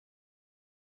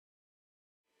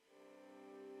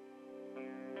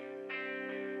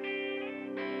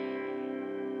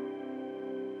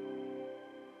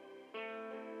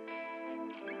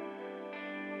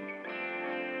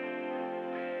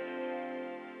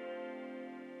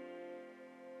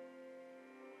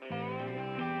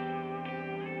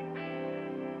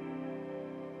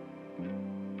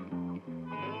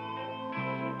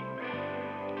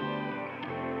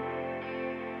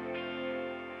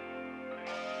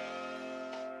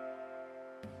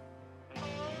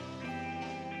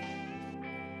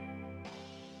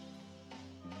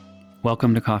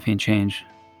Welcome to Coffee and Change.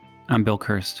 I'm Bill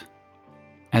Kirst.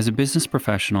 As a business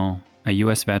professional, a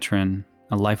U.S. veteran,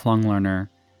 a lifelong learner,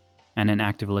 and an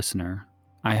active listener,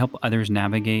 I help others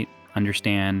navigate,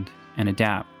 understand, and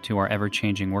adapt to our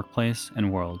ever-changing workplace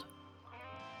and world.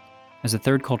 As a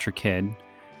third culture kid,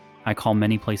 I call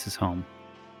many places home.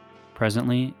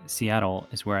 Presently, Seattle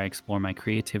is where I explore my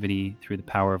creativity through the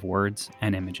power of words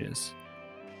and images.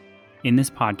 In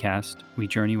this podcast, we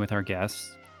journey with our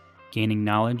guests, gaining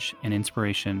knowledge and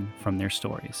inspiration from their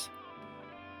stories.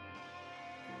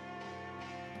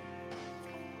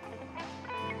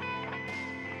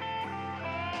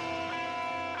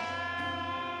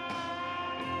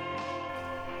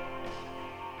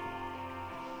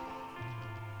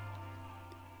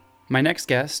 My next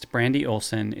guest, Brandy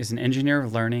Olson, is an engineer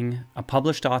of learning, a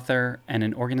published author, and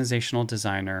an organizational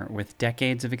designer with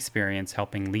decades of experience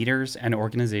helping leaders and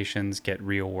organizations get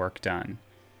real work done.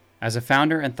 As a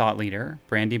founder and thought leader,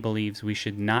 Brandy believes we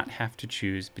should not have to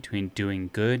choose between doing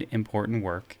good, important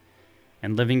work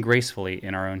and living gracefully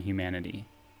in our own humanity.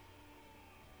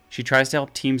 She tries to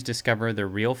help teams discover their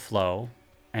real flow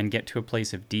and get to a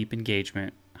place of deep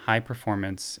engagement, high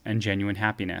performance, and genuine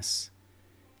happiness.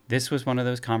 This was one of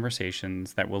those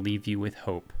conversations that will leave you with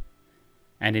hope,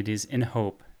 and it is in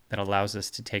hope that allows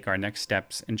us to take our next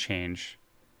steps and change.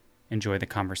 Enjoy the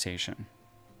conversation.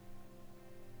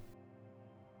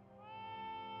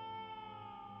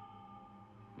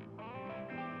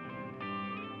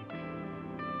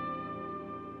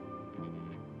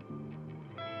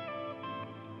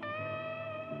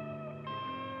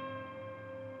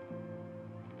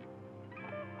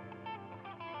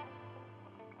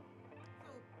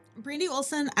 Brandy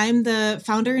Olson, I'm the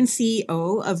founder and CEO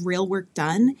of Real Work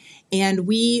Done, and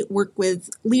we work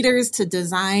with leaders to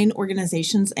design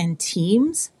organizations and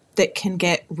teams that can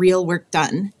get real work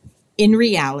done in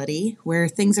reality, where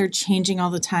things are changing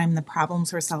all the time. The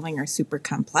problems we're solving are super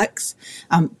complex,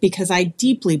 because I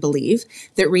deeply believe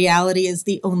that reality is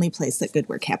the only place that good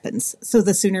work happens. So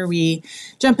the sooner we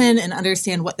jump in and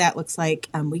understand what that looks like,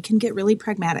 we can get really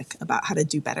pragmatic about how to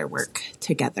do better work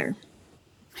together.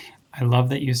 I love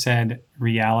that you said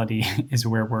reality is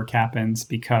where work happens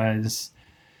because,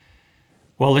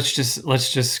 well, let's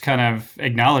just kind of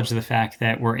acknowledge the fact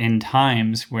that we're in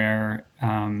times where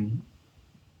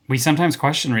we sometimes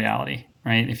question reality,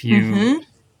 right? If you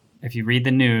read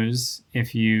the news,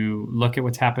 if you look at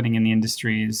what's happening in the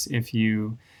industries, if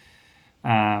you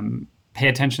pay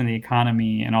attention to the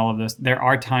economy and all of this, there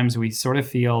are times we sort of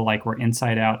feel like we're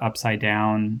inside out, upside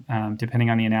down, depending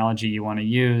on the analogy you want to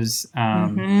use.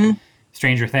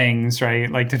 Stranger Things,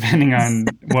 right? Like depending on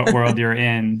what world you're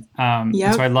in.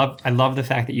 Yep. So I love the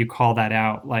fact that you call that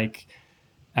out, like,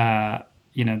 the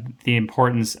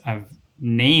importance of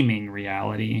naming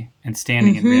reality and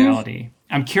standing in reality.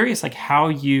 I'm curious, like how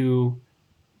you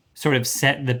sort of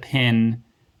set the pin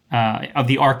of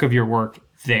the arc of your work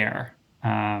there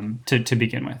to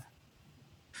begin with.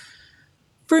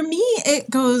 For me, it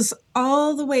goes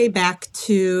all the way back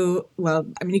to,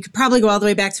 you could probably go all the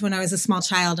way back to when I was a small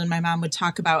child and my mom would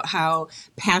talk about how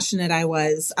passionate I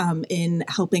was in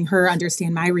helping her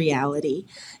understand my reality.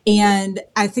 And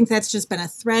I think that's just been a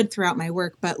thread throughout my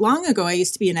work. But long ago, I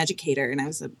used to be an educator and I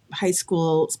was a high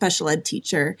school special ed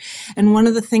teacher. And one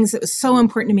of the things that was so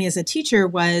important to me as a teacher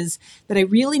was that I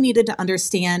really needed to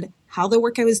understand how the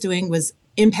work I was doing was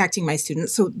impacting my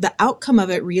students. So the outcome of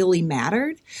it really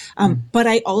mattered. But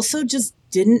I also just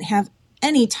didn't have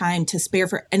any time to spare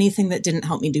for anything that didn't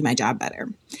help me do my job better.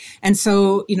 And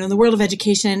so, in the world of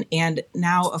education and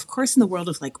now, of course, in the world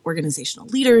of like organizational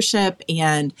leadership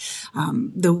and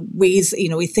the ways,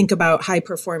 we think about high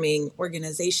performing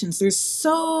organizations, there's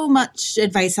so much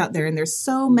advice out there and there's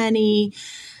so many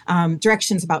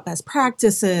directions about best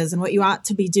practices and what you ought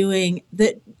to be doing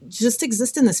that just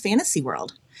exist in this fantasy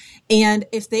world. And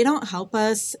if they don't help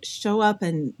us show up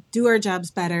and do our jobs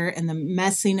better and the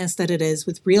messiness that it is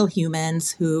with real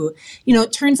humans who,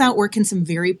 it turns out work in some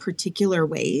very particular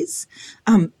ways,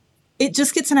 it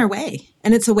just gets in our way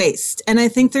and it's a waste. And I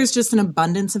think there's just an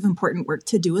abundance of important work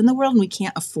to do in the world and we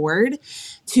can't afford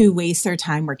to waste our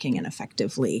time working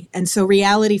ineffectively. And so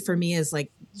reality for me is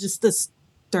like just the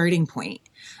starting point,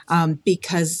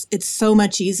 because it's so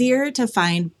much easier to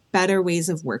find better ways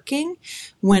of working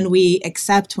when we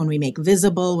accept, when we make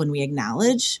visible, when we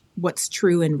acknowledge what's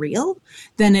true and real,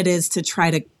 than it is to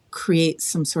try to create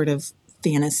some sort of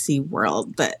fantasy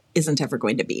world that isn't ever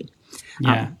going to be.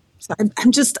 Yeah. So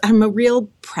I'm a real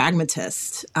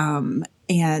pragmatist.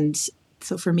 And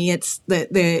so for me, it's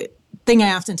the thing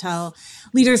I often tell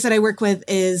leaders that I work with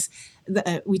is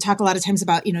we talk a lot of times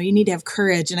about, you need to have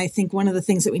courage. And I think one of the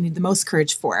things that we need the most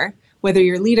courage for whether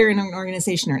you're a leader in an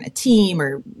organization or in a team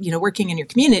or, working in your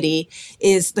community,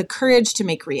 is the courage to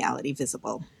make reality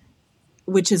visible,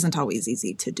 which isn't always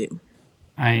easy to do.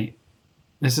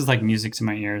 This is like music to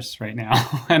my ears right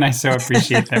now. And I so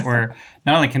appreciate that we're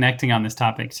not only connecting on this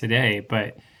topic today,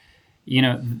 but,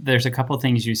 there's a couple of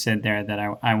things you said there that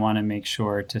I want to make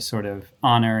sure to sort of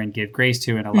honor and give grace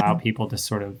to and allow people to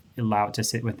sort of allow it to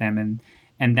sit with them.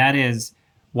 And that is,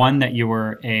 one, that you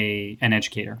were an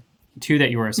educator. Two,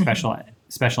 that you were a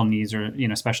special needs or,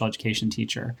 special education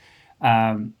teacher.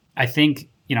 I think,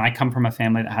 I come from a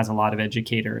family that has a lot of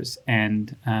educators,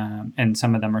 and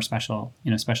some of them are special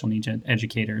needs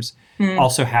educators.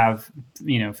 Also have,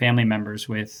 family members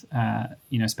with,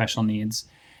 special needs.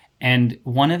 And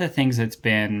one of the things that's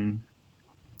been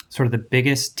sort of the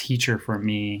biggest teacher for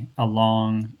me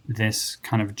along this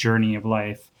kind of journey of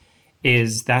life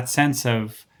is that sense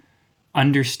of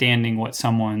understanding what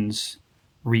someone's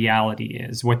reality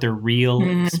is, what their real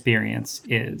experience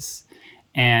is.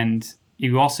 And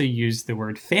you also used the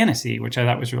word fantasy, which I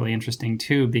thought was really interesting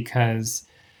too, because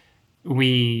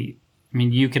you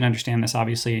can understand this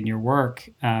obviously in your work,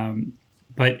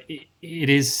 but it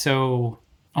is so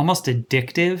almost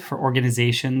addictive for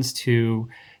organizations to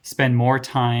spend more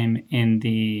time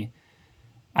in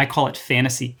I call it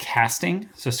fantasy casting.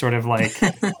 So sort of like,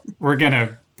 we're going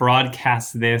to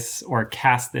broadcast this or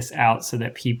cast this out so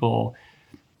that people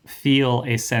feel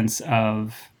a sense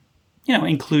of,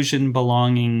 inclusion,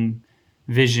 belonging,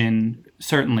 vision.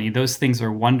 Certainly, those things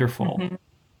are wonderful.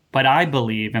 But I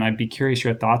believe, and I'd be curious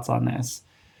your thoughts on this,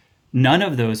 none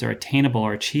of those are attainable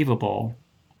or achievable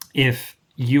if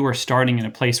you are starting in a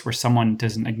place where someone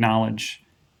doesn't acknowledge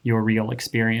your real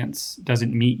experience,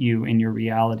 doesn't meet you in your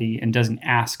reality, and doesn't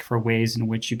ask for ways in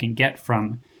which you can get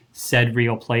from said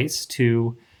real place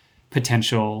to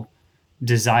potential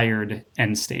desired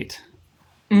end state.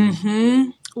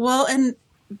 Well, and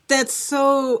that's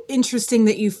so interesting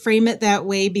that you frame it that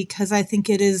way, because I think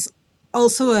it is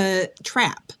also a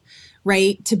trap,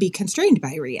 right? To be constrained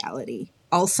by reality.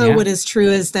 Also, what is true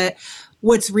is that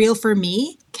what's real for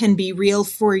me can be real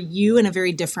for you in a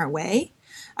very different way.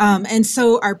 And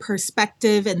so our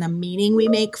perspective and the meaning we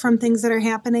make from things that are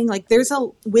happening, like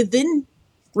within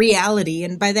reality,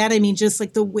 and by that I mean just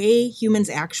like the way humans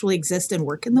actually exist and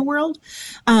work in the world,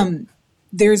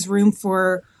 there's room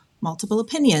for multiple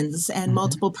opinions and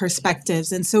multiple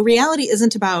perspectives. And so reality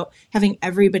isn't about having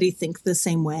everybody think the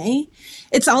same way.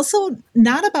 It's also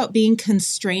not about being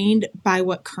constrained by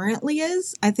what currently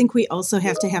is. I think we also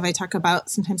have to have, I talk about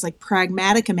sometimes like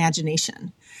pragmatic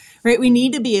imagination, right? We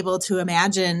need to be able to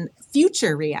imagine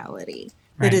future reality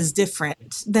that is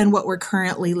different than what we're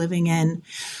currently living in.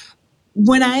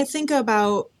 When I think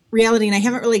about reality, and I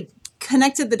haven't really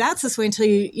connected the dots this way until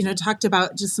you talked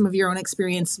about just some of your own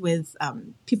experience with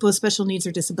people with special needs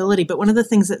or disability. But one of the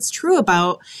things that's true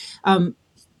about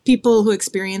people who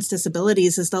experience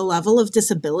disabilities is the level of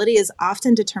disability is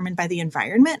often determined by the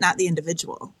environment, not the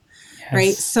individual,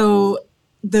 right? So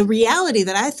the reality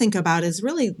that I think about is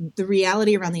really the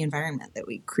reality around the environment that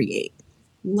we create.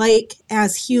 Like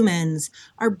as humans,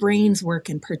 our brains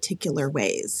work in particular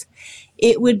ways.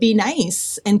 It would be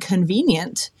nice and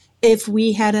convenient if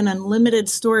we had an unlimited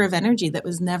store of energy that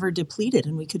was never depleted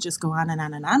and we could just go on and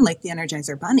on and on like the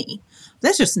Energizer Bunny.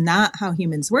 That's just not how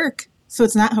humans work. So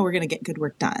it's not how we're going to get good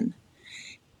work done.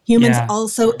 Humans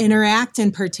also interact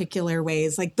in particular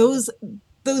ways, like those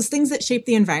things that shape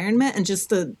the environment and just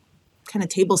the kind of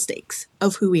table stakes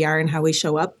of who we are and how we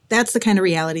show up. That's the kind of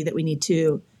reality that we need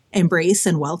to embrace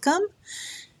and welcome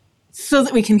so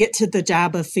that we can get to the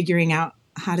job of figuring out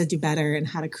how to do better and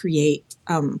how to create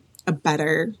a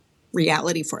better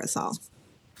reality for us all.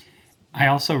 I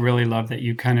also really love that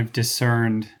you kind of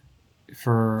discerned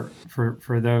for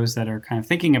those that are kind of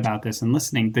thinking about this and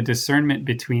listening, the discernment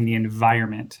between the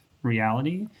environment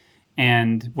reality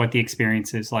and what the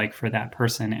experience is like for that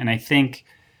person. And I think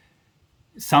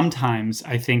sometimes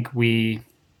we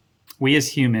as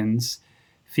humans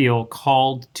feel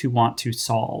called to want to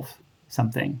solve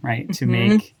something, right? To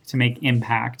make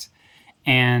impact.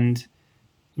 And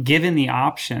given the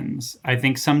options, I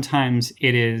think sometimes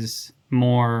it is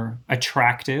more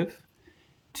attractive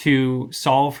to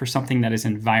solve for something that is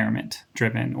environment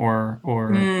driven or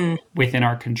within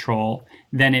our control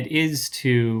than it is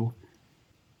to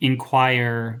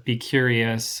inquire, be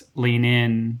curious, lean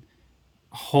in,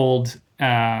 hold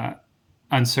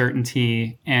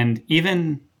uncertainty, and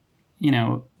even,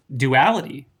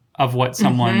 duality of what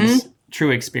someone's true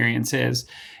experience is.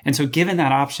 And so given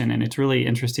that option, and it's really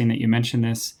interesting that you mentioned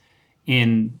this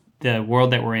in the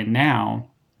world that we're in now,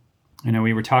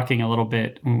 we were talking a little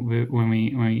bit when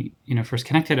we first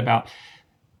connected about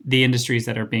the industries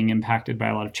that are being impacted by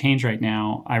a lot of change right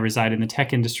now. I reside in the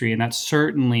tech industry, and that's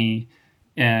certainly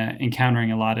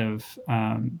encountering a lot of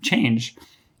change.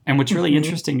 And what's really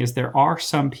interesting is there are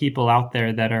some people out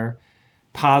there that are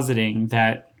positing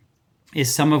that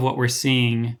is some of what we're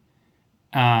seeing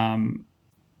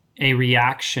a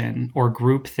reaction or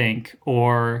groupthink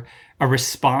or a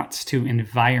response to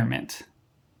environment,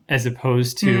 as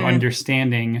opposed to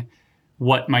understanding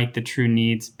what might the true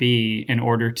needs be in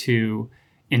order to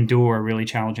endure a really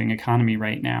challenging economy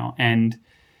right now. And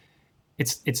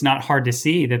it's not hard to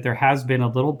see that there has been a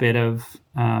little bit of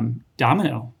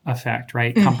domino effect,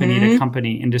 right? Company to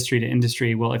company, industry to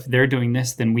industry. Well, if they're doing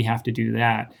this, then we have to do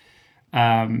that.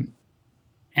 And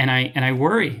I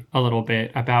worry a little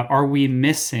bit about, are we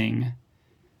missing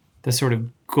the sort of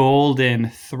golden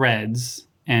threads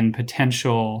and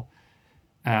potential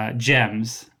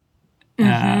gems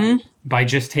by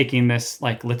just taking this,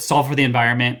 like, let's solve for the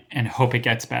environment and hope it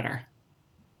gets better?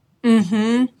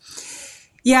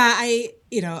 Yeah, I,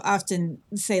 often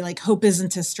say, like, hope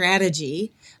isn't a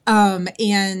strategy.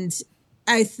 And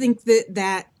I think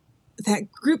that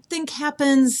groupthink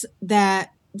happens,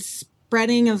 that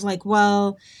spreading of, like,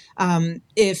 well,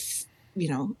 if,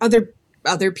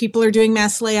 other people are doing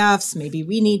mass layoffs, maybe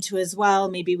we need to as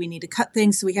well. Maybe we need to cut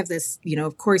things. So we have this,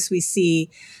 of course, we see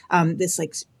this,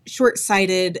 like,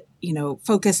 short-sighted,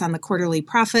 focus on the quarterly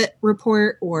profit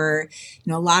report, or,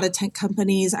 a lot of tech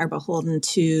companies are beholden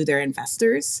to their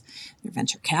investors, their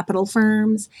venture capital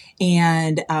firms.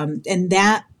 And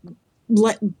that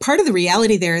part of the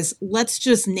reality there is, let's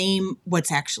just name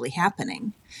what's actually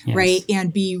happening, yes, right?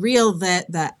 And be real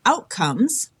that the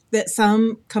outcomes that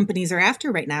some companies are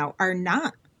after right now are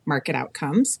not market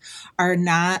outcomes, are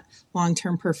not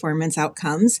long-term performance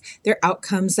outcomes. They're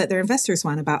outcomes that their investors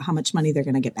want about how much money they're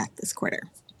going to get back this quarter,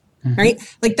 right?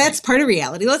 Like, that's part of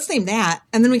reality. Let's name that,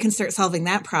 and then we can start solving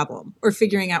that problem or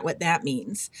figuring out what that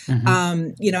means.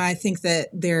 I think that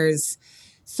there's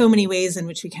so many ways in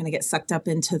which we kind of get sucked up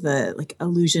into the, like,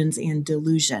 illusions and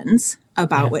delusions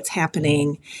about what's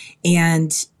happening.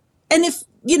 And if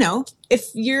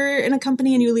you're in a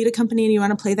company and you lead a company and you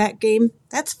want to play that game,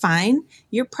 that's fine.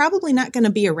 You're probably not going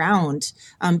to be around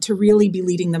to really be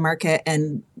leading the market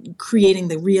and creating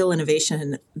the real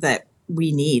innovation that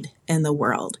we need in the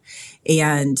world.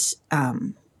 And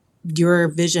your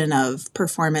vision of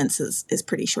performance is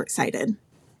pretty short-sighted.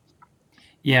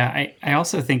 Yeah, I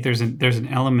also think there's an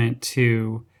element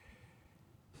to,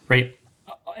 right,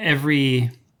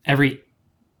 every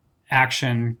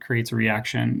action creates a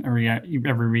reaction.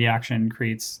 Every reaction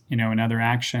creates, another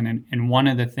action. And one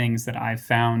of the things that I've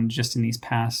found just in these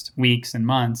past weeks and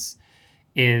months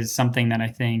is something that I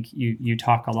think you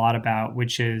talk a lot about,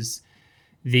 which is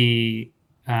the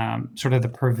sort of the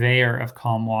purveyor of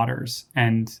calm waters.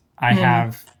 And I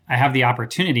have the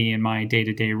opportunity in my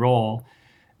day-to-day role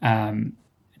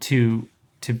to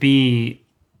be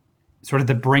sort of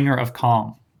the bringer of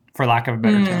calm, for lack of a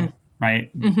better term.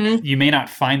 Right? You may not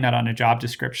find that on a job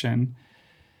description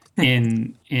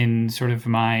in sort of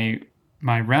my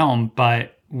realm,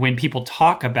 but when people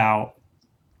talk about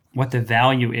what the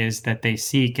value is that they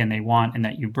seek and they want and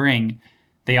that you bring,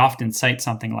 they often cite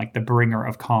something like the bringer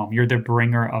of calm. You're the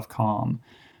bringer of calm,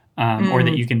 or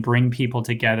that you can bring people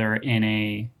together in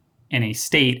a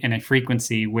state, in a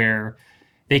frequency where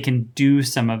they can do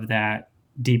some of that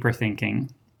deeper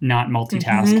thinking, not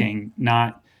multitasking,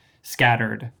 not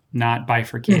scattered, not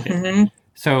bifurcated.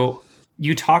 So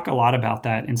you talk a lot about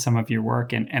that in some of your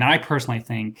work. And I personally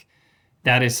think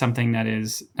that is something that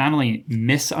is not only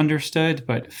misunderstood,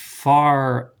 but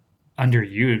far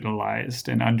underutilized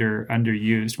and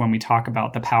underused when we talk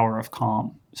about the power of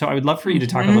calm. So I would love for you to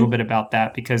talk a little bit about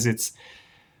that, because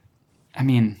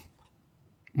when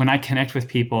I connect with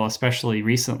people, especially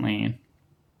recently,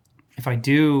 if I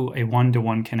do a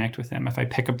one-to-one connect with them, if I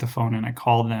pick up the phone and I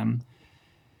call them,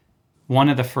 one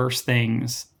of the first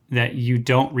things that you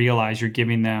don't realize you're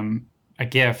giving them a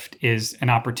gift is an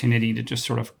opportunity to just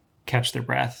sort of catch their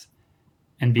breath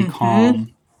and be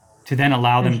calm, to then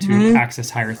allow them to access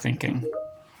higher thinking.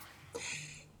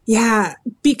 Yeah,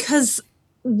 because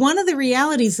one of the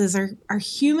realities is our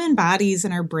human bodies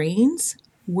and our brains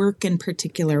work in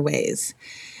particular ways.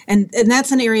 And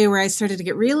that's an area where I started to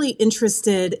get really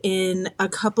interested in a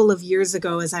couple of years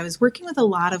ago, as I was working with a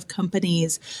lot of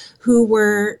companies who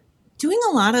were doing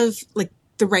a lot of, like,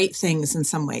 the right things in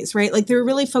some ways, right? Like, they were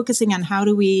really focusing on how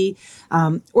do we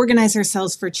organize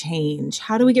ourselves for change?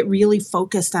 How do we get really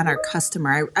focused on our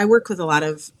customer? I work with a lot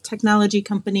of technology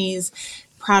companies,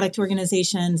 product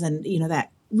organizations, and,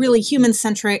 that really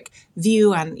human-centric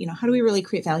view on, how do we really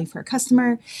create value for our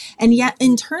customer? And yet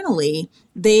internally,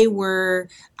 they were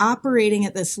operating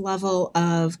at this level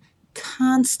of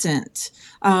constant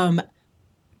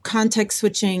context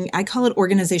switching. I call it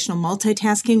organizational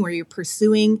multitasking, where you're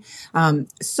pursuing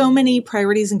so many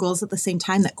priorities and goals at the same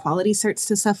time that quality starts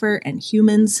to suffer and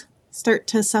humans start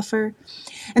to suffer.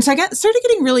 And so I started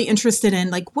getting really interested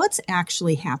in what's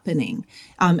actually happening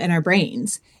in our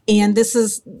brains. And this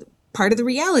is part of the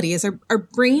reality is our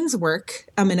brains work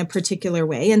in a particular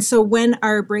way. And so when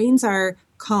our brains are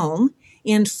calm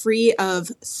and free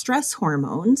of stress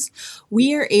hormones,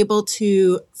 we are able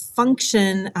to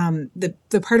function.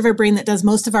 The part of our brain that does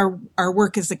most of our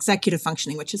work is executive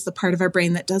functioning, which is the part of our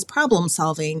brain that does problem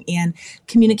solving and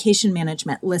communication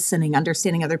management, listening,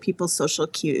 understanding other people's social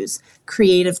cues.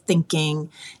 Creative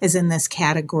thinking is in this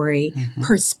category. Mm-hmm.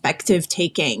 Perspective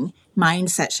taking,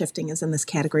 mindset shifting is in this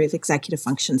category of executive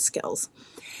function skills.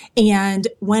 And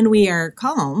when we are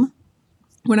calm,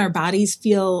 when our bodies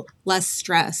feel less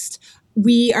stressed,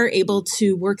 we are able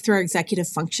to work through our executive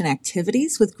function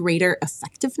activities with greater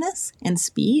effectiveness and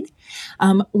speed.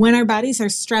 When our bodies are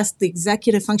stressed, the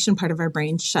executive function part of our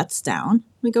brain shuts down.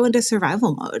 We go into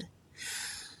survival mode.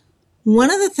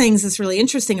 One of the things that's really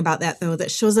interesting about that, though,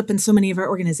 that shows up in so many of our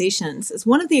organizations is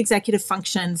one of the executive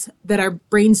functions that our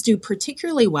brains do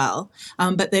particularly well,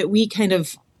 but that we kind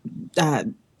of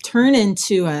turn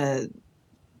into a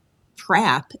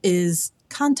trap is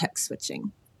context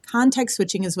switching. Context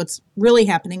switching is what's really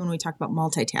happening when we talk about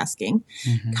multitasking.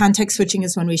 Mm-hmm. Context switching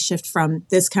is when we shift from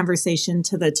this conversation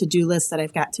to the to-do list that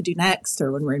I've got to do next,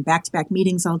 or when we're in back-to-back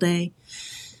meetings all day.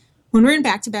 When we're in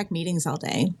back-to-back meetings all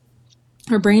day,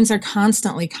 our brains are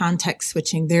constantly context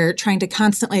switching. They're trying to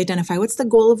constantly identify what's the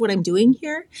goal of what I'm doing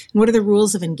here, and what are the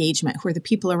rules of engagement? Who are the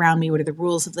people around me? What are the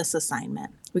rules of this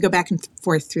assignment? We go back and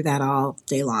forth through that all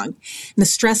day long. And the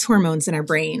stress hormones in our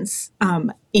brains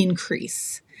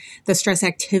increase. The stress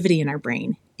activity in our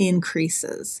brain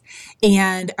increases,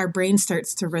 and our brain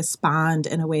starts to respond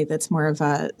in a way that's more of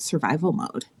a survival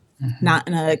mode, mm-hmm. not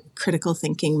in a critical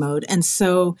thinking mode. And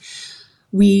so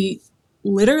we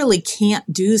literally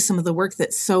can't do some of the work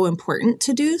that's so important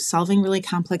to do, solving really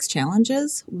complex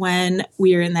challenges, when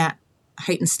we are in that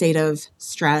heightened state of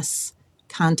stress,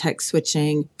 context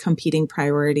switching, competing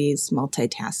priorities,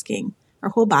 multitasking. Our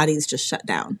whole body's just shut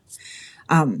down.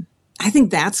 I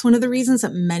think that's one of the reasons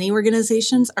that many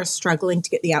organizations are struggling to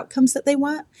get the outcomes that they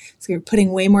want. So you're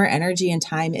putting way more energy and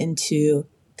time into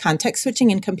context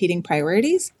switching and competing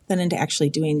priorities than into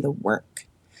actually doing the work.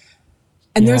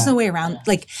 And there's no way around,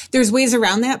 there's ways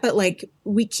around that, but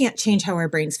we can't change how our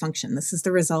brains function. This is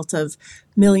the result of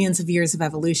millions of years of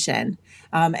evolution.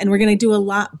 And we're going to do a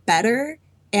lot better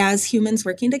as humans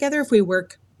working together if we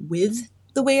work with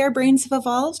the way our brains have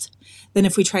evolved than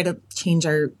if we try to change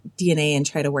our DNA and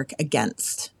try to work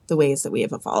against the ways that we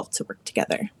have evolved to work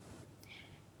together.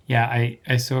 Yeah,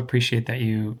 I so appreciate that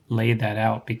you laid that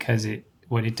out, because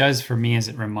what it does for me is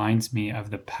it reminds me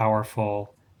of the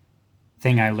powerful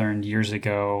thing I learned years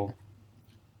ago.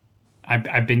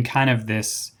 I've been kind of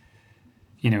this,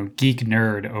 geek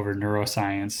nerd over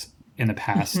neuroscience in the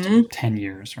past mm-hmm. 10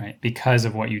 years, right? Because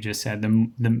of what you just said.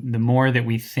 The more that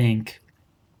we think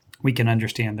we can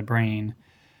understand the brain,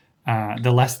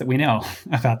 the less that we know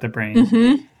about the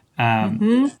brain.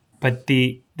 Mm-hmm. But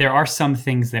there are some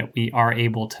things that we are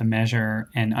able to measure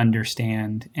and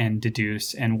understand and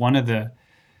deduce. And one of the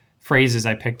phrases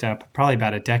I picked up probably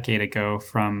about a decade ago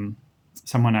from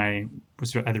someone I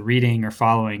was either reading or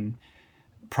following,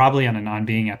 probably on an On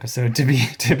Being episode, to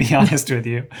be honest with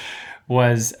you,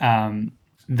 was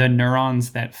the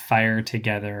neurons that fire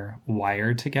together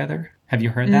wire together. Have you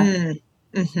heard that?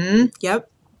 Mm-hmm. Yep.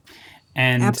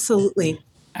 And absolutely.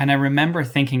 And I remember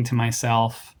thinking to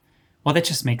myself, well, that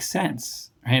just makes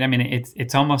sense, right? I mean,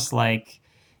 it's almost like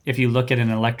if you look at an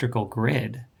electrical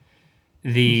grid,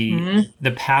 the mm-hmm.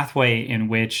 the pathway in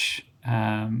which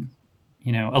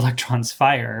electrons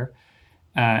fire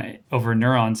over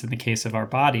neurons in the case of our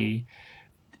body,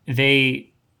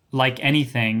 they, like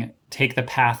anything, take the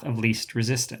path of least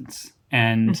resistance.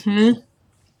 And mm-hmm.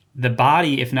 the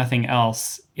body, if nothing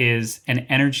else, is an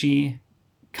energy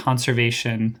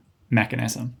conservation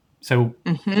mechanism. So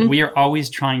mm-hmm. we are always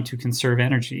trying to conserve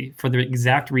energy for the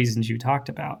exact reasons you talked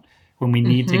about. When we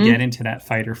need mm-hmm. to get into that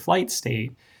fight or flight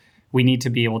state, we need to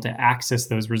be able to access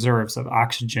those reserves of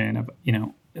oxygen,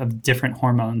 of different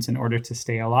hormones in order to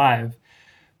stay alive.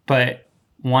 But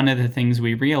one of the things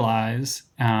we realize,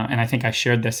 and I think I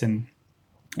shared this in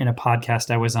a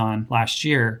podcast I was on last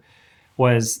year,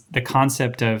 was the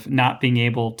concept of not being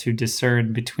able to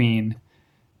discern between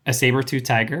a saber-toothed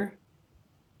tiger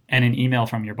and an email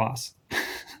from your boss.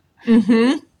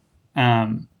 Mm-hmm.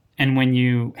 And when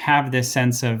you have this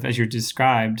sense of, as you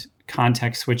described,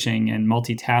 context switching and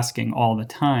multitasking all the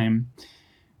time,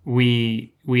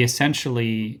 we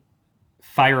essentially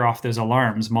fire off those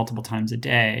alarms multiple times a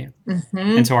day. Mm-hmm.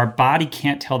 And so our body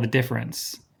can't tell the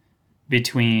difference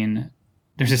between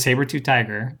there's a saber-toothed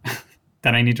tiger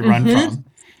that I need to run from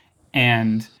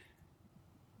and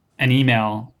an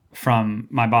email from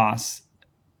my boss.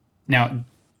 Now,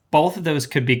 both of those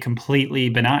could be completely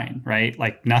benign, right?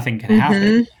 Like nothing can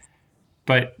happen.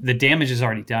 But the damage is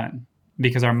already done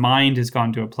because our mind has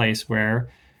gone to a place where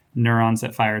neurons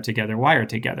that fire together wire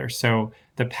together. So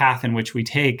the path in which we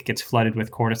take gets flooded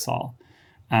with cortisol,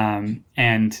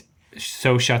 and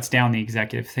so shuts down the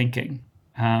executive thinking.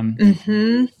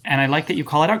 And I like that you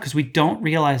call it out because we don't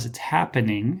realize it's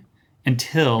happening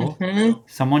until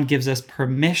someone gives us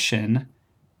permission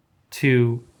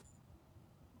to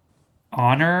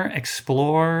honor,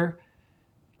 explore,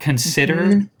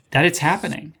 consider that it's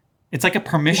happening. It's like a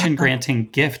permission granting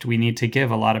gift we need to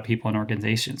give a lot of people and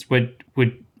organizations. Would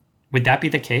that be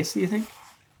the case, do you think?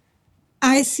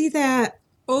 I see that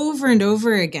over and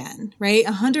over again, right?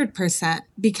 100%.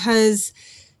 Because,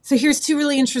 so here's two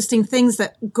really interesting things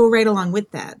that go right along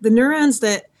with that. The neurons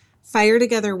that fire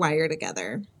together, wire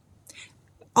together.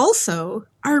 Also,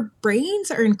 our brains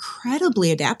are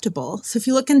incredibly adaptable. So if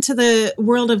you look into the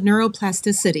world of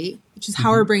neuroplasticity, which is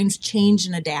how our brains change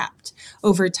and adapt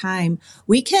over time,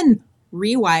 we can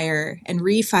rewire and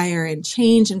refire and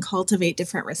change and cultivate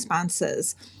different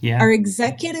responses. Yeah. Our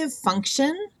executive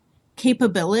function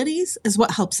capabilities is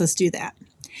what helps us do that.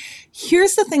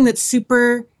 Here's the thing that's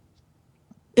super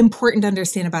important to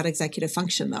understand about executive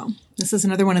function, though. This is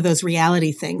another one of those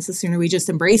reality things. The sooner we just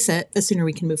embrace it, the sooner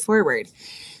we can move forward.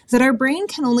 Is that our brain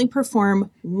can only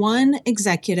perform one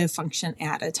executive function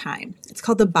at a time. It's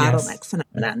called the bottleneck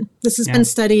phenomenon. This has been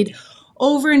studied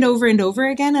over and over and over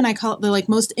again, and I call it the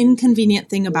most inconvenient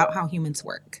thing about how humans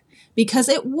work, because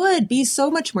it would be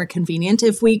so much more convenient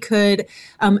if we could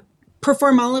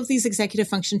perform all of these executive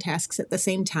function tasks at the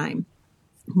same time,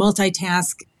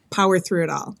 multitask, power through it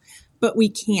all. But we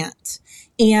can't.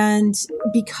 And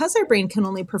because our brain can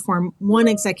only perform one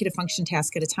executive function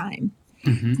task at a time,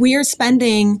 we are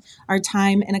spending our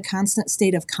time in a constant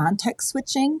state of context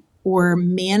switching or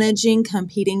managing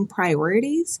competing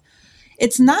priorities.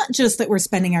 It's not just that we're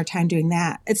spending our time doing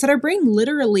that. It's that our brain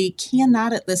literally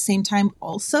cannot at the same time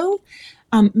also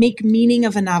make meaning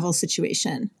of a novel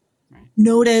situation.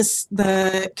 Notice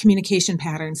the communication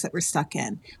patterns that we're stuck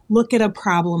in. Look at a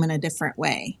problem in a different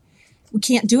way. We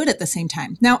can't do it at the same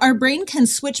time. Now, our brain can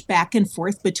switch back and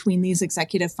forth between these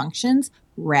executive functions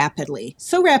rapidly,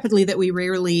 so rapidly that we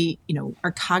rarely,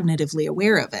 are cognitively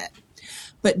aware of it.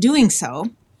 But doing so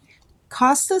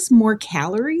costs us more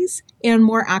calories and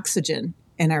more oxygen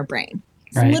in our brain.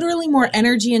 It's literally more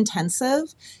energy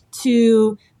intensive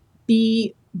to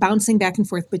be bouncing back and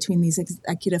forth between these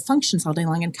executive functions all day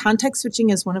long. And context switching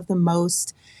is one of the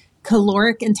most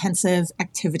caloric intensive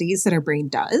activities that our brain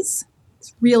does.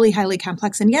 It's really highly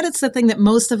complex. And yet it's the thing that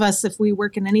most of us, if we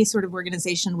work in any sort of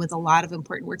organization with a lot of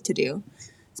important work to do,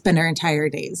 spend our entire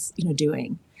days,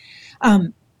 doing.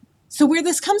 So where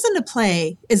this comes into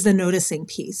play is the noticing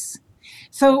piece.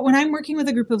 So when I'm working with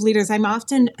a group of leaders, I'm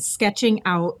often sketching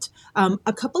out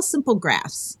a couple simple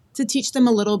graphs to teach them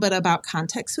a little bit about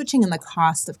context switching and the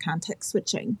cost of context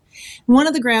switching. One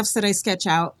of the graphs that I sketch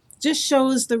out just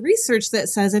shows the research that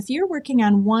says if you're working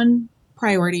on one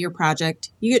priority or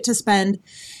project, you get to spend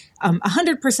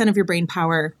 100% of your brain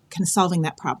power kind of solving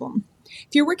that problem.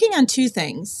 If you're working on two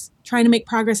things, trying to make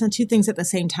progress on two things at the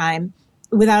same time,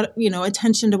 without,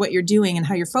 attention to what you're doing and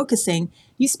how you're focusing,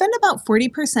 you spend about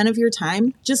 40% of your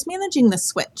time just managing the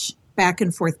switch back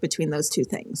and forth between those two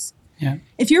things. Yeah.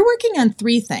 If you're working on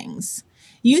three things,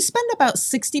 you spend about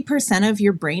 60% of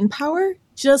your brain power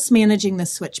just managing the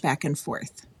switch back and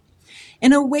forth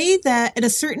in a way that at a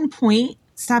certain point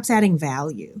stops adding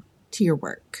value to your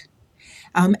work.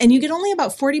 And you get only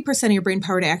about 40% of your brain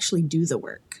power to actually do the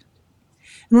work.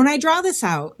 And when I draw this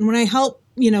out and when I help,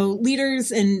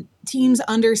 leaders and teams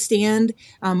understand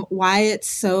why it's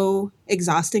so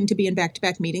exhausting to be in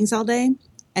back-to-back meetings all day,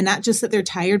 and not just that they're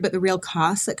tired, but the real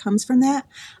cost that comes from that,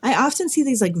 I often see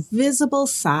these visible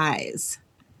sighs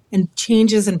and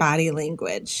changes in body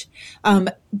language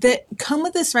that come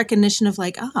with this recognition of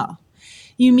oh,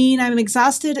 you mean I'm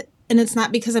exhausted and it's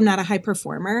not because I'm not a high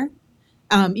performer?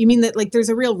 You mean that there's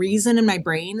a real reason in my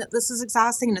brain that this is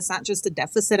exhausting and it's not just a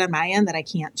deficit on my end that I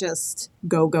can't just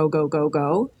go, go, go, go,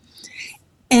 go.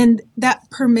 And that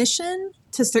permission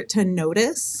to start to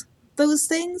notice those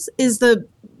things is the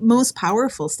most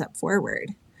powerful step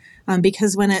forward.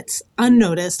 Because when it's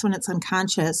unnoticed, when it's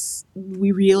unconscious,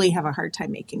 we really have a hard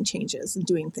time making changes and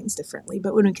doing things differently.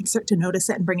 But when we can start to notice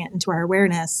it and bring it into our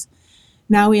awareness,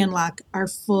 now we unlock our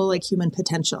full like human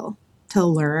potential to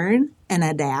learn and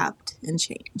adapt and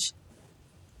change.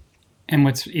 And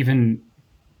what's even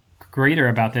greater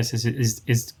about this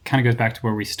is kind of goes back to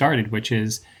where we started, which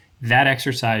is that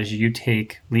exercise you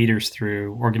take leaders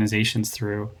through, organizations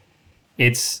through.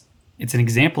 It's an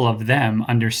example of them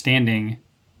understanding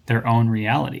their own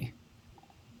reality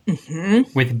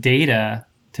with data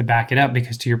to back it up.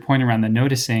 Because to your point around the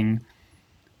noticing,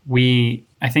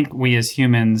 I think we as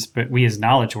humans, but we as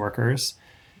knowledge workers,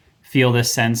 feel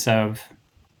this sense of,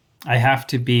 I have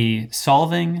to be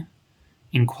solving,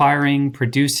 inquiring,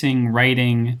 producing,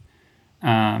 writing,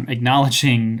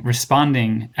 acknowledging,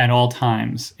 responding at all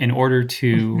times in order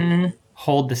to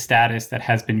hold the status that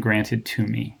has been granted to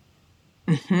me.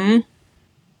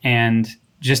 And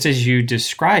just as you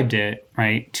described it,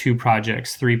 right, 2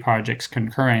 projects, 3 projects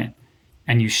concurrent,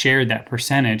 and you shared that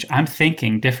percentage, I'm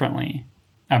thinking differently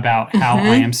about how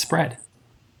I am spread.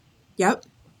 Yep.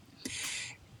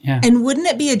 Yeah. And wouldn't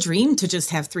it be a dream to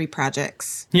just have 3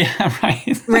 projects? Yeah,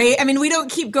 right. Right? I mean, we don't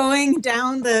keep going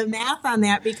down the math on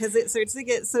that because it starts to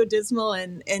get so dismal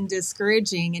and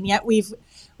discouraging. And yet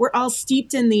we're all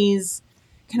steeped in these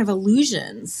kind of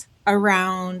illusions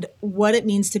around what it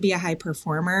means to be a high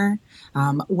performer,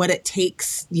 what it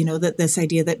takes, that this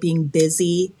idea that being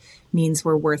busy means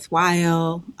we're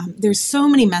worthwhile. There's so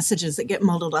many messages that get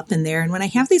muddled up in there. And when I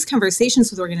have these conversations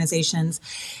with organizations,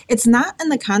 it's not in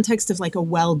the context of like a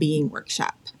well-being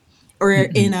workshop or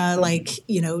in a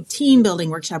team building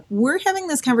workshop. We're having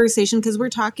this conversation because we're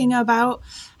talking about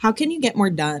how can you get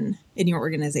more done in your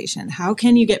organization? How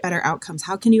can you get better outcomes?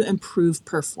 How can you improve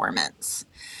performance?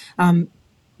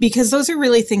 Because those are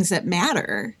really things that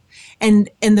matter. And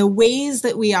the ways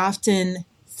that we often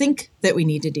think that we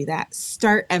need to do that,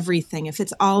 start everything. If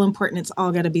it's all important, it's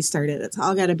all got to be started. It's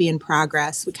all got to be in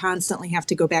progress. We constantly have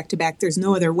to go back to back. There's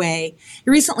no other way. I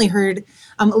recently heard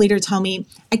a leader tell me,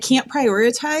 I can't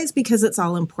prioritize because it's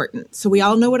all important. So we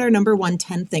all know what our number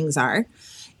 10 things are,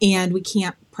 and we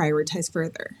can't prioritize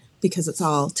further because it's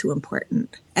all too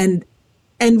important. And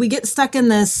we get stuck in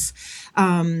this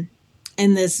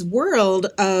world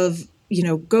of,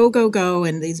 go,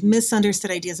 and these misunderstood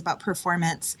ideas about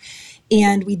performance.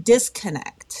 And we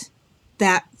disconnect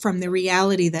that from the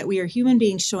reality that we are human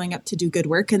beings showing up to do good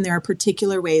work. And there are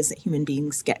particular ways that human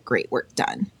beings get great work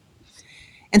done.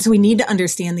 And so we need to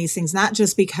understand these things, not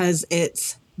just because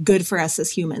it's good for us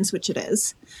as humans, which it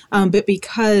is, but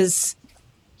because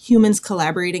humans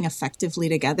collaborating effectively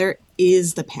together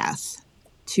is the path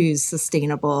to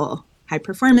sustainable high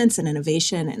performance and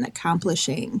innovation and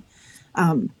accomplishing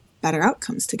better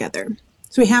outcomes together.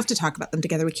 So we have to talk about them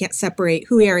together. We can't separate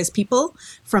who we are as people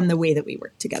from the way that we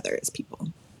work together as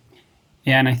people.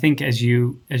 Yeah, and I think as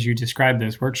you describe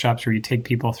those workshops where you take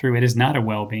people through, it is not a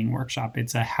well-being workshop.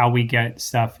 It's a how we get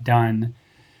stuff done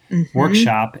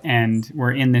workshop. And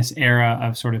we're in this era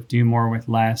of sort of do more with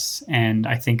less. And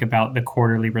I think about the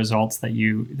quarterly results that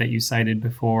you cited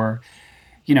before.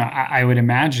 I would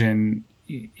imagine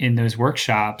in those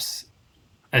workshops,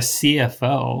 a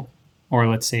CFO, or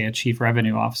let's say a chief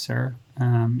revenue officer,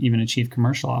 even a chief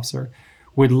commercial officer,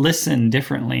 would listen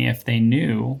differently if they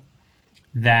knew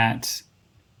that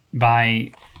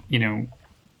by,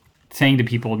 saying to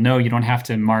people, no, you don't have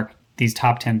to mark these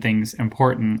top 10 things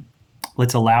important.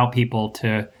 Let's allow people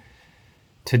to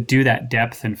do that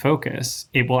depth and focus.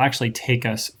 It will actually take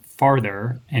us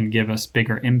farther and give us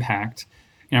bigger impact.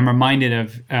 I'm reminded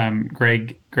of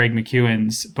Greg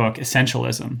McKeown's book,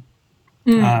 Essentialism.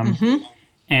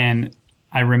 And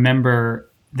I remember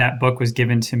that book was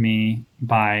given to me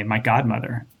by my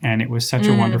godmother. And it was such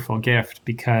a wonderful gift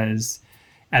because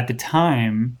at the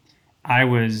time I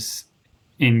was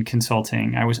in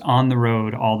consulting. I was on the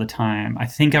road all the time. I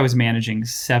think I was managing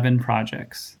 7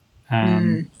 projects.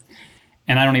 And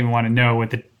I don't even want to know what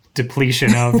the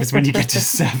depletion of is when you get to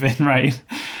 7, right?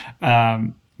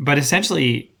 But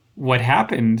essentially what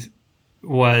happened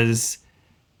was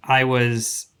I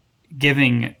was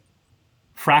giving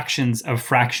fractions of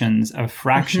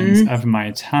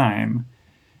my time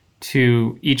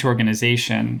to each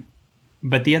organization.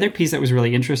 But the other piece that was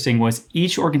really interesting was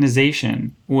each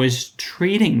organization was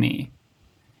treating me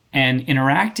and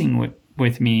interacting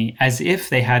with me as if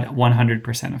they had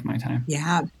 100% of my time.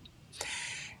 Yeah.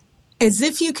 As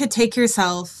if you could take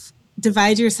yourself,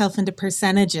 divide yourself into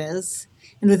percentages,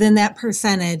 and within that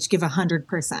percentage, give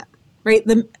 100%, right?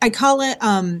 I call it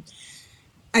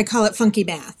funky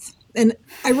math. And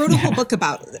I wrote a whole book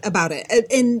about it.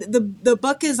 And the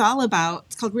book is all about,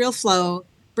 it's called Real Flow,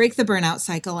 break the burnout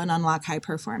cycle, and unlock high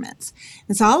performance.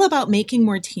 It's all about making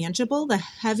more tangible the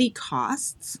heavy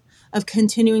costs of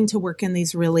continuing to work in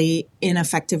these really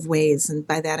ineffective ways. And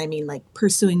by that, I mean like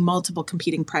pursuing multiple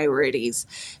competing priorities,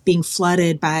 being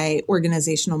flooded by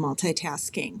organizational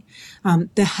multitasking.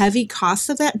 The heavy costs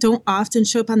of that don't often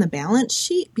show up on the balance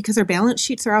sheet because our balance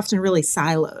sheets are often really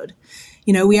siloed.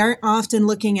 We aren't often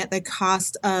looking at the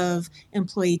cost of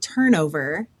employee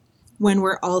turnover when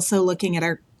we're also looking at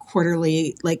our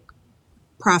quarterly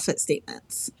profit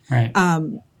statements. Right.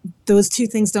 Those two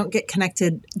things don't get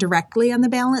connected directly on the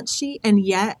balance sheet, and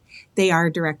yet they are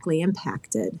directly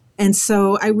impacted. And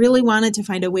so I really wanted to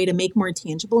find a way to make more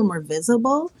tangible and more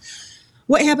visible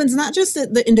what happens, not just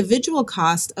at the individual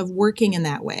cost of working in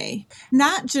that way,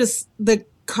 not just the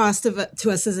cost of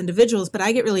to us as individuals, but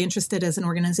I get really interested as an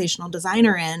organizational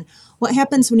designer in what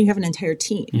happens when you have an entire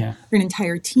team, or an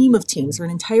entire team of teams, or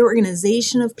an entire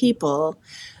organization of people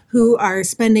who are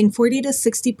spending 40 to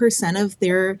 60% of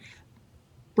their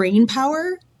brain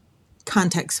power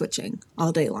context switching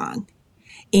all day long.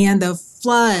 And the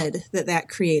flood that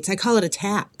creates, I call it a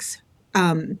tax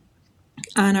on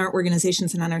our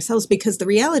organizations and on ourselves, because the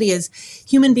reality is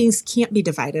human beings can't be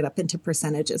divided up into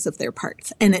percentages of their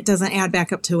parts. And it doesn't add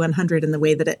back up to 100 in the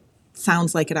way that it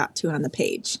sounds like it ought to on the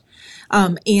page.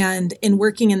 And in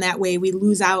working in that way, we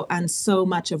lose out on so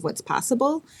much of what's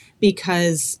possible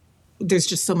because there's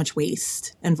just so much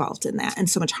waste involved in that and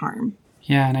so much harm.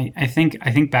 Yeah, and I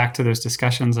think back to those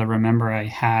discussions I remember I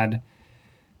had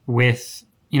with,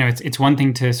 it's one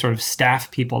thing to sort of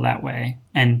staff people that way.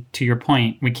 And to your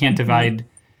point, we can't divide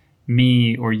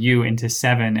me or you into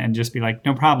 7 and just be like,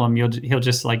 no problem, he'll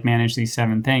just manage these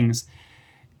 7 things.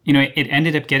 It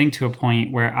ended up getting to a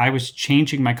point where I was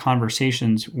changing my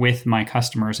conversations with my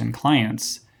customers and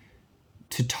clients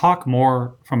to talk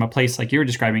more from a place like you were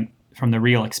describing, from the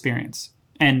real experience.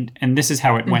 And this is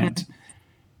how it went.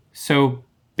 So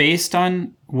based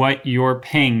on what you're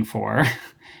paying for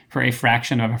a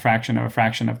fraction of a fraction of a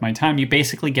fraction of my time, you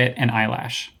basically get an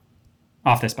eyelash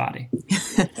off this body.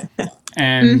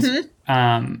 And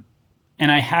and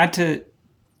I had to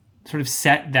sort of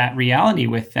set that reality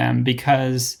with them,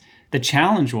 because the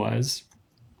challenge was,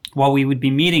 while we would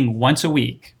be meeting once a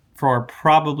week for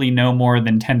probably no more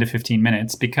than 10 to 15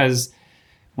 minutes, because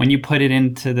when you put it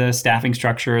into the staffing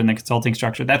structure and the consulting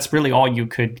structure, that's really all you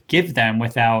could give them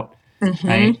without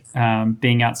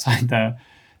being outside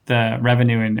the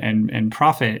revenue and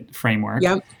profit framework.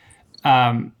 Yep.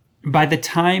 By the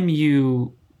time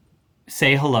you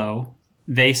say hello,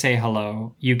 they say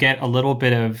hello, you get a little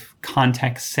bit of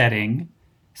context setting,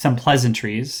 some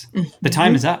pleasantries. The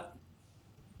time is up.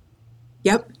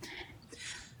 Yep.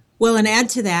 Well, and add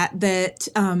to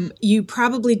that you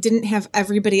probably didn't have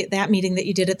everybody at that meeting that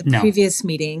you did at the previous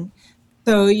meeting.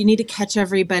 So you need to catch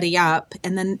everybody up,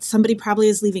 and then somebody probably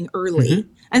is leaving early.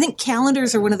 I think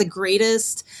calendars are one of the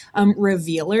greatest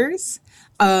revealers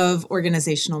of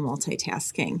organizational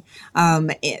multitasking,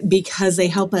 because they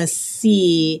help us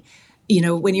see,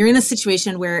 when you're in a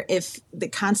situation where if the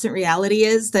constant reality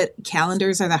is that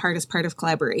calendars are the hardest part of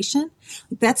collaboration,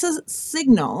 that's a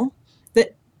signal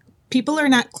that people are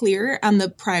not clear on the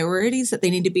priorities that they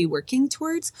need to be working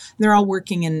towards. They're all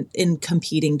working in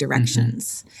competing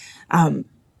directions. And,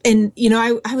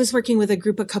 I was working with a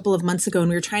group a couple of months ago, and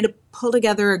we were trying to pull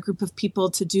together a group of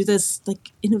people to do this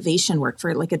innovation work for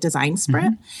a design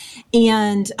sprint.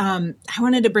 And I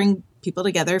wanted to bring people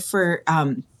together for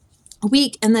a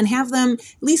week and then have them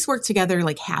at least work together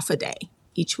half a day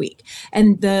each week.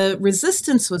 And the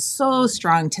resistance was so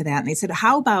strong to that. And they said,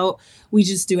 how about we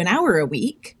just do an hour a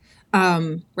week?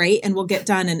 Right. And we'll get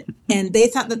done. And they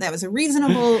thought that was a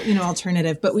reasonable,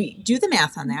 alternative, but we do the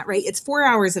math on that, right? It's 4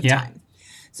 hours of time.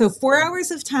 So 4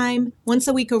 hours of time once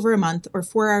a week over a month, or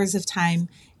 4 hours of time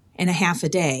and a half a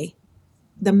day.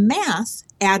 The math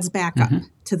adds back up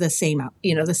to the same,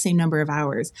 the same number of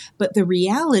hours. But the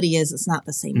reality is it's not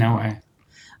the same. No way.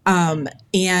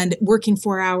 And working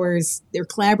 4 hours, they're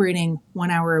collaborating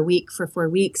 1 hour a week for 4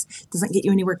 weeks doesn't get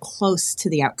you anywhere close to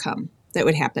the outcome that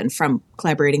would happen from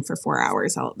collaborating for 4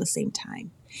 hours all at the same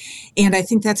time. And I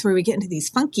think that's where we get into these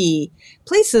funky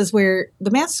places where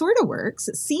the math sort of works.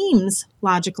 It seems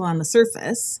logical on the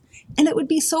surface, and it would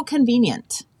be so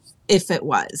convenient if it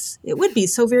was. It would be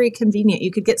so very convenient.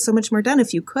 You could get so much more done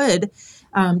if you could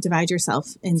divide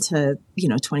yourself into,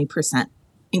 20%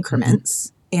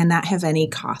 increments and not have any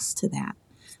cost to that.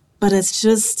 But it's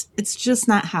just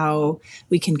not how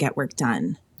we can get work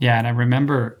done. Yeah, and I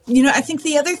remember... I think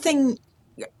the other thing...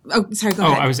 Oh, sorry, go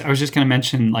ahead. I was just going to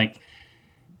mention,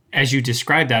 as you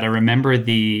described that, I remember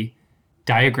the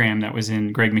diagram that was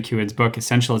in Greg McEwen's book,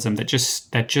 Essentialism,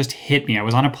 that just hit me. I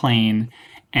was on a plane,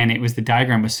 And it was, the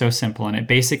diagram was so simple, and it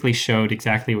basically showed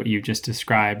exactly what you just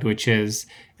described, which is,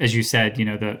 as you said,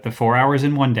 the 4 hours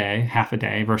in one day, half a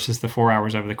day, versus the 4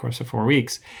 hours over the course of 4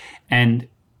 weeks. And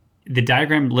the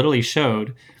diagram literally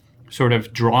showed sort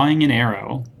of drawing an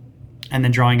arrow and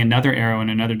then drawing another arrow in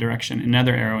another direction,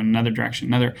 another arrow in another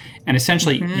direction, and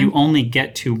essentially you only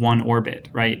get to one orbit,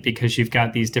 right? Because you've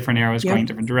got these different arrows going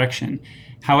different direction.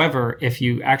 However, if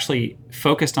you actually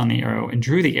focused on the arrow and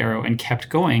drew the arrow and kept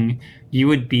going, you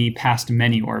would be past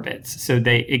many orbits. So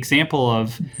the example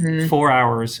of 4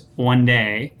 hours one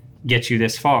day gets you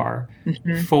this far.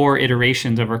 4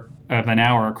 iterations of an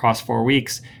hour across 4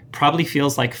 weeks probably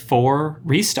feels like 4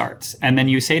 restarts. And then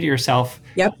you say to yourself,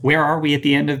 where are we at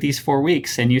the end of these 4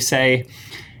 weeks? And you say,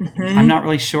 I'm not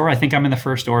really sure. I think I'm in the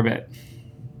first orbit.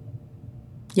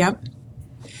 Yep.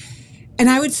 And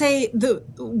I would say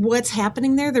what's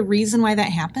happening there, the reason why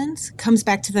that happens, comes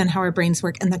back to then how our brains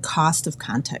work and the cost of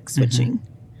context switching.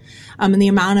 And the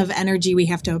amount of energy we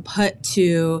have to put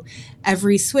to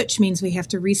every switch means we have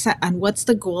to reset on what's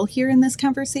the goal here in this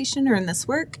conversation or in this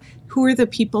work. Who are the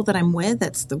people that I'm with?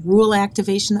 That's the rule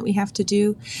activation that we have to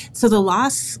do. So the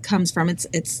loss comes from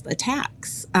it's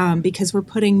attacks because we're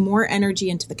putting more energy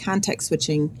into the context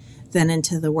switching than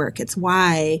into the work. It's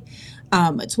why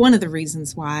it's one of the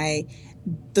reasons why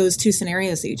those two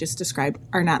scenarios that you just described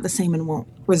are not the same and won't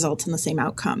result in the same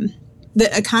outcome.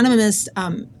 The economist,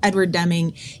 Edward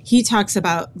Deming, he talks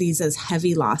about these as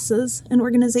heavy losses in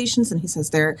organizations. And he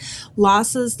says they're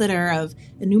losses that are of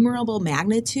innumerable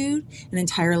magnitude and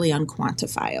entirely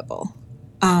unquantifiable.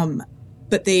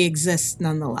 But they exist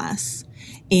nonetheless.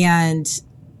 And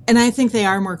I think they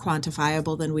are more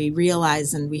quantifiable than we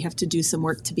realize, and we have to do some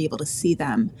work to be able to see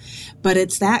them. But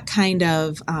it's that kind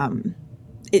of,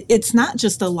 it's not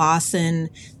just a loss in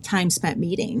time spent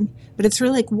meeting, but it's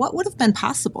really like, what would have been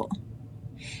possible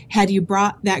had you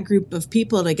brought that group of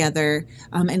people together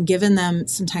and given them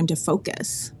some time to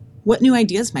focus? What new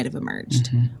ideas might have emerged?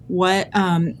 What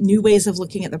new ways of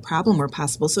looking at the problem were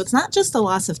possible? So it's not just the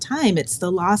loss of time, it's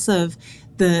the loss of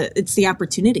it's the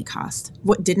opportunity cost.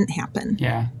 What didn't happen?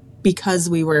 Yeah. Because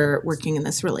we were working in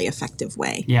this really effective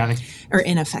way. Yeah. Or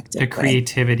ineffective way. The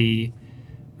creativity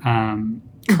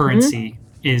currency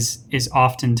is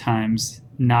oftentimes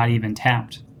not even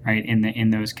tapped, right, in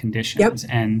those conditions.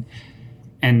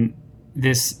 And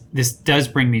this does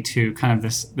bring me to kind of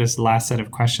this last set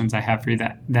of questions I have for you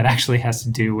that actually has to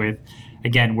do with,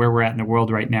 again, where we're at in the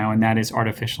world right now, and that is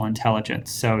artificial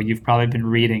intelligence. So you've probably been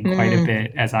reading quite a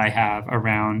bit, as I have,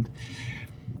 around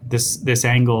this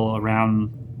angle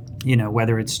around,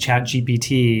 whether it's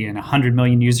ChatGPT and 100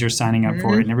 million users signing up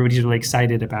for it and everybody's really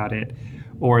excited about it,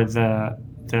 or the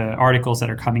articles that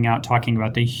are coming out talking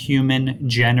about the human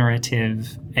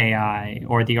generative AI,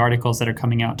 or the articles that are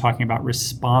coming out talking about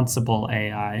responsible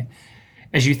AI.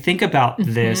 As you think about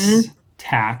this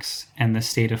tax and the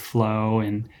state of flow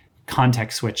and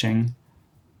context switching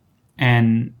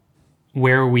and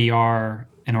where we are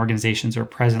in organizations or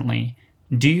presently,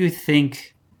 do you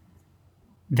think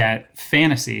that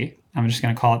fantasy, I'm just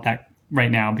going to call it that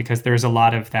right now, because there's a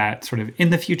lot of that sort of in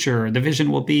the future, the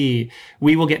vision will be,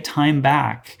 we will get time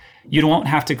back. You won't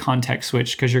have to context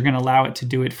switch because you're going to allow it to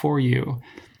do it for you.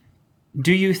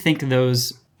 Do you think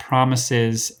those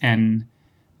promises and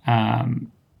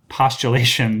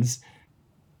postulations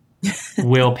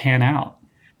will pan out?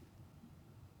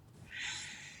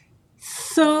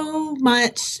 So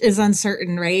much is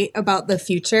uncertain, right, about the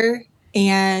future.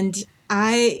 And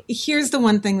here's the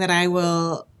one thing that I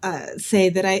will say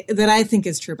that I think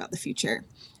is true about the future,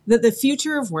 that the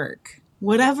future of work,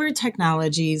 whatever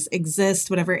technologies exist,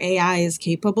 whatever AI is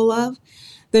capable of,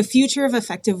 the future of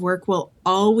effective work will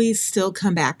always still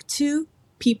come back to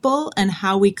people and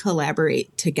how we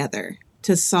collaborate together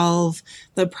to solve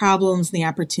the problems and the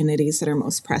opportunities that are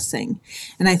most pressing.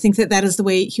 And I think that is the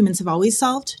way humans have always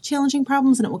solved challenging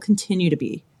problems, and it will continue to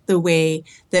be the way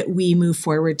that we move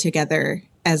forward together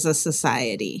as a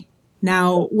society.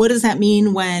 Now, what does that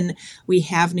mean when we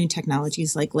have new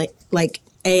technologies like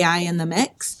AI in the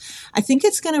mix? I think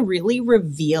it's going to really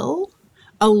reveal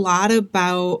a lot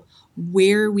about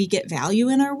where we get value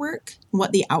in our work,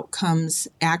 what the outcomes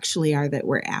actually are that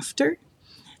we're after.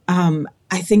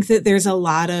 I think that there's a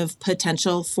lot of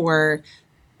potential for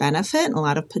benefit and a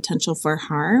lot of potential for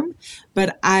harm,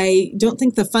 but I don't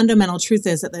think the fundamental truth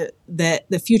is that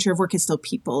the future of work is still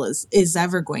people is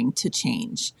ever going to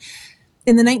change.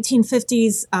 In the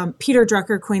 1950s, Peter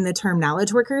Drucker coined the term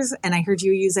knowledge workers, and I heard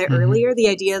you use it earlier, the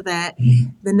idea that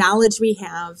the knowledge we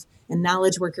have and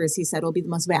knowledge workers, he said, will be the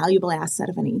most valuable asset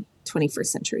of any 21st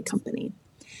century company.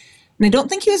 And I don't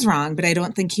think he was wrong, but I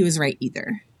don't think he was right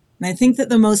either. And I think that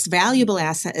the most valuable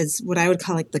asset is what I would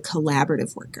call like the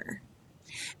collaborative worker,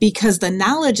 because the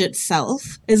knowledge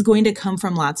itself is going to come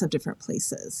from lots of different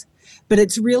places. But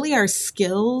it's really our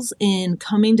skills in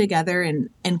coming together and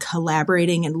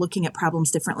collaborating and looking at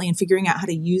problems differently and figuring out how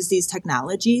to use these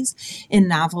technologies in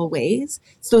novel ways.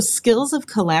 It's those skills of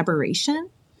collaboration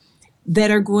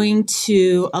that are going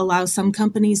to allow some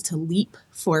companies to leap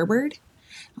forward,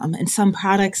 and some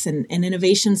products and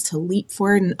innovations to leap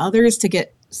forward, and others to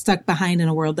get stuck behind in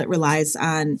a world that relies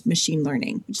on machine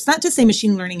learning, which is not to say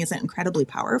machine learning isn't incredibly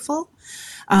powerful,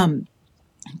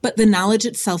 but the knowledge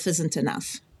itself isn't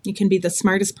enough. You can be the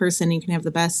smartest person, you can have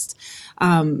the best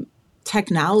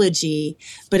technology,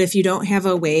 but if you don't have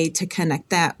a way to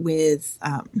connect that with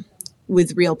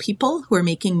real people who are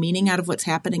making meaning out of what's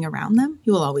happening around them,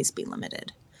 you will always be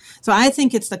limited. So I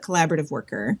think it's the collaborative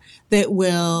worker that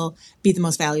will be the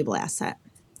most valuable asset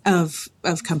of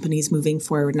companies moving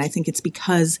forward. And I think it's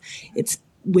because it's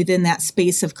within that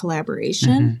space of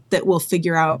collaboration that we'll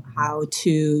figure out how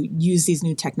to use these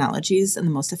new technologies in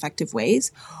the most effective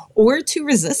ways, or to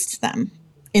resist them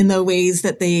in the ways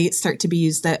that they start to be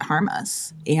used that harm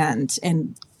us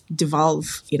and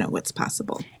devolve, what's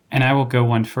possible. And I will go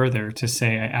one further to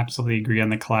say I absolutely agree on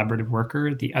the collaborative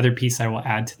worker. The other piece I will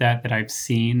add to that I've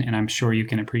seen, and I'm sure you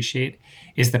can appreciate,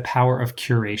 is the power of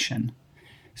curation.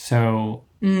 So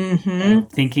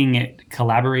thinking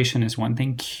collaboration is one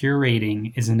thing,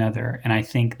 curating is another. And I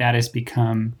think that has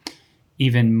become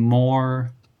even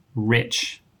more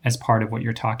rich as part of what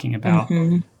you're talking about.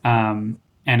 And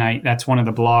that's one of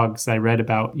the blogs I read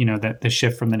about, that the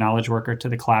shift from the knowledge worker to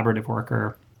the collaborative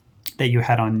worker that you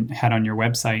had on your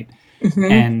website.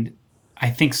 And I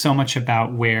think so much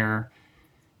about where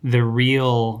the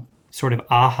real sort of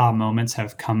aha moments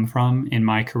have come from in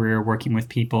my career, working with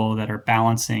people that are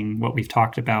balancing what we've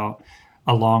talked about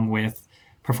along with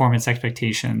performance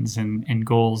expectations and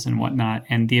goals and whatnot,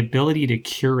 and the ability to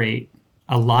curate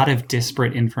a lot of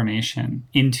disparate information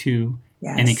into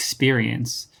an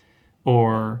experience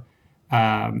or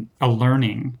a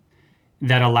learning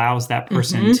that allows that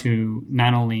person to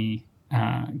not only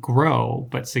grow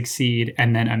but succeed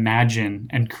and then imagine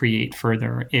and create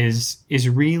further is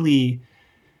really,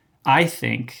 I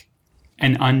think,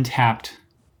 an untapped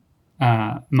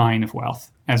mine of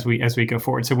wealth as we go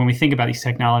forward. So when we think about these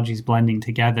technologies blending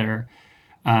together,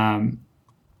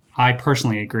 I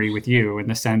personally agree with you in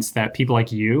the sense that people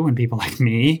like you and people like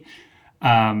me,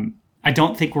 I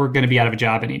don't think we're going to be out of a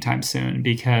job anytime soon,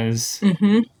 because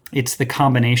it's the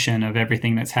combination of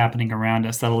everything that's happening around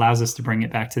us that allows us to bring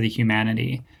it back to the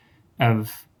humanity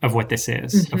of what this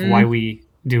is, of why we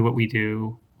do what we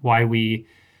do, why we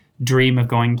dream of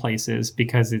going places,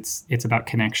 because it's about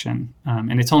connection.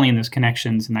 And it's only in those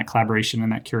connections and that collaboration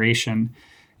and that curation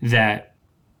that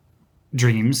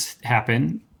dreams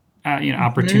happen,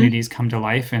 opportunities come to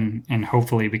life, and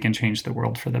hopefully we can change the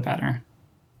world for the better.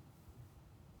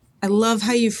 I love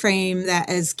how you frame that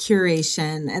as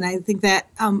curation. And I think that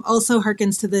also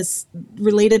harkens to this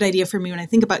related idea for me when I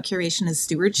think about curation as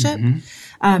stewardship,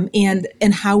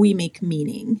 and how we make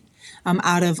meaning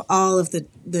out of all of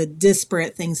the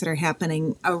disparate things that are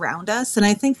happening around us. And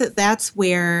I think that that's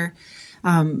where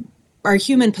our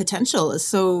human potential is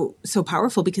so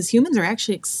powerful, because humans are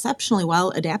actually exceptionally well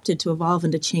adapted to evolve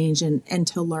and to change and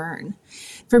to learn.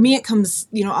 For me, it comes,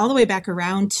 all the way back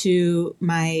around to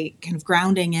my kind of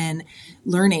grounding in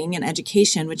learning and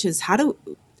education, which is how do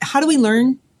we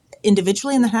learn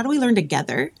individually, and then how do we learn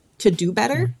together to do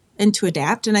better and to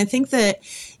adapt? And I think that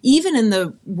even in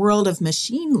the world of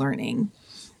machine learning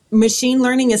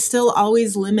is still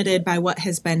always limited by what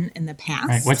has been in the past.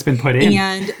 Right. What's been put in.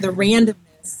 And the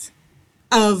randomness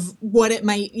of what it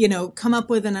might, come up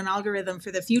with in an algorithm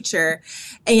for the future.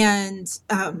 And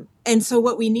so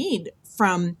what we need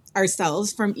from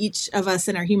ourselves, from each of us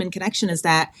in our human connection, is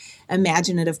that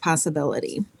imaginative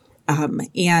possibility.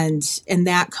 And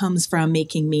that comes from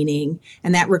making meaning,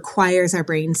 and that requires our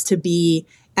brains to be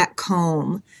at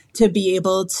calm, to be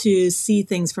able to see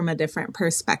things from a different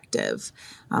perspective.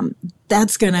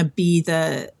 That's going to be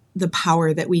the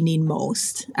power that we need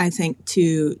most, I think,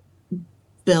 to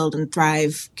build and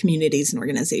thrive communities and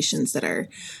organizations that are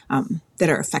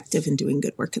effective in doing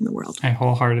good work in the world. I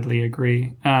wholeheartedly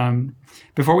agree.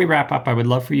 Before we wrap up, I would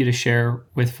love for you to share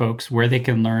with folks where they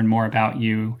can learn more about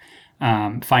you,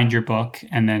 find your book,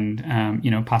 and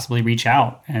then possibly reach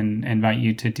out and invite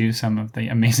you to do some of the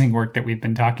amazing work that we've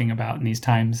been talking about in these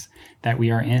times that we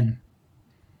are in.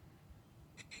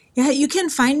 Yeah, you can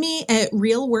find me at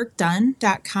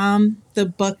realworkdone.com. the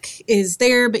book is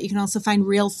there, but you can also find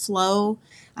Real Flow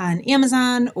on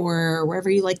Amazon or wherever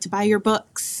you like to buy your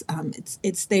books.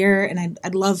 It's there, and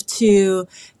I'd love to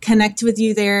connect with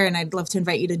you there, and I'd love to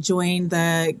invite you to join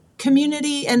the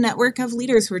community and network of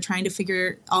leaders who are trying to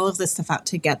figure all of this stuff out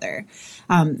together.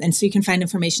 And so you can find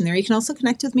information there. You can also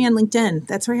connect with me on LinkedIn.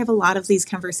 That's where I have a lot of these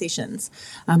conversations.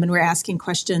 And we're asking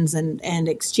questions and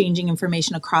exchanging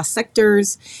information across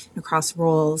sectors, across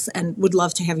roles, and would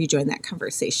love to have you join that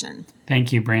conversation.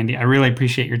 Thank you, Brandy. I really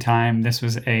appreciate your time. This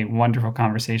was a wonderful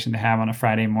conversation to have on a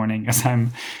Friday morning as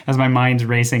my mind's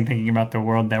racing thinking about the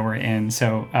world that we're in.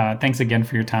 So thanks again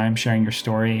for your time, sharing your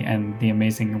story and the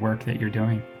amazing work that you're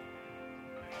doing.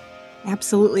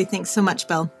 Absolutely. Thanks so much,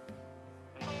 Bill.